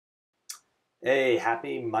Hey,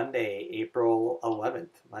 happy Monday, April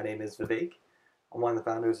 11th. My name is Vivek. I'm one of the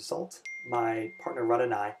founders of Salt. My partner Run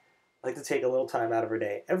and I like to take a little time out of our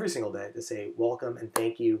day, every single day, to say welcome and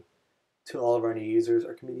thank you to all of our new users.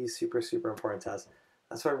 Our community is super, super important to us.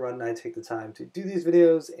 That's why Run and I take the time to do these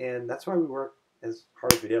videos, and that's why we work as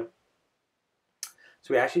hard as we do.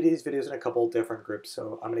 So we actually do these videos in a couple different groups,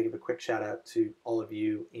 so I'm going to give a quick shout out to all of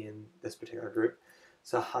you in this particular group.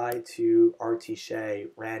 So hi to RT Shea,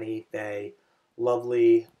 Rani, Faye,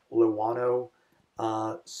 Lovely, Luano,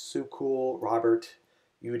 Sukul, Robert,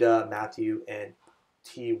 Yuda, Matthew, and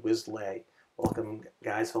T. Wisley. Welcome,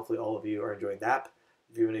 guys. Hopefully all of you are enjoying that.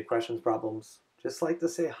 If you have any questions, problems, just like to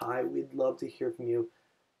say hi. We'd love to hear from you.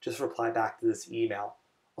 Just reply back to this email.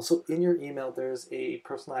 Also, in your email, there's a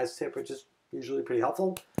personalized tip, which is usually pretty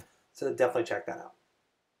helpful. So definitely check that out.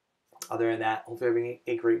 Other than that, hope you're having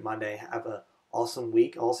a great Monday. Have an awesome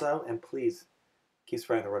week also, and please keep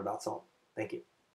spreading the word about salt. Thank you.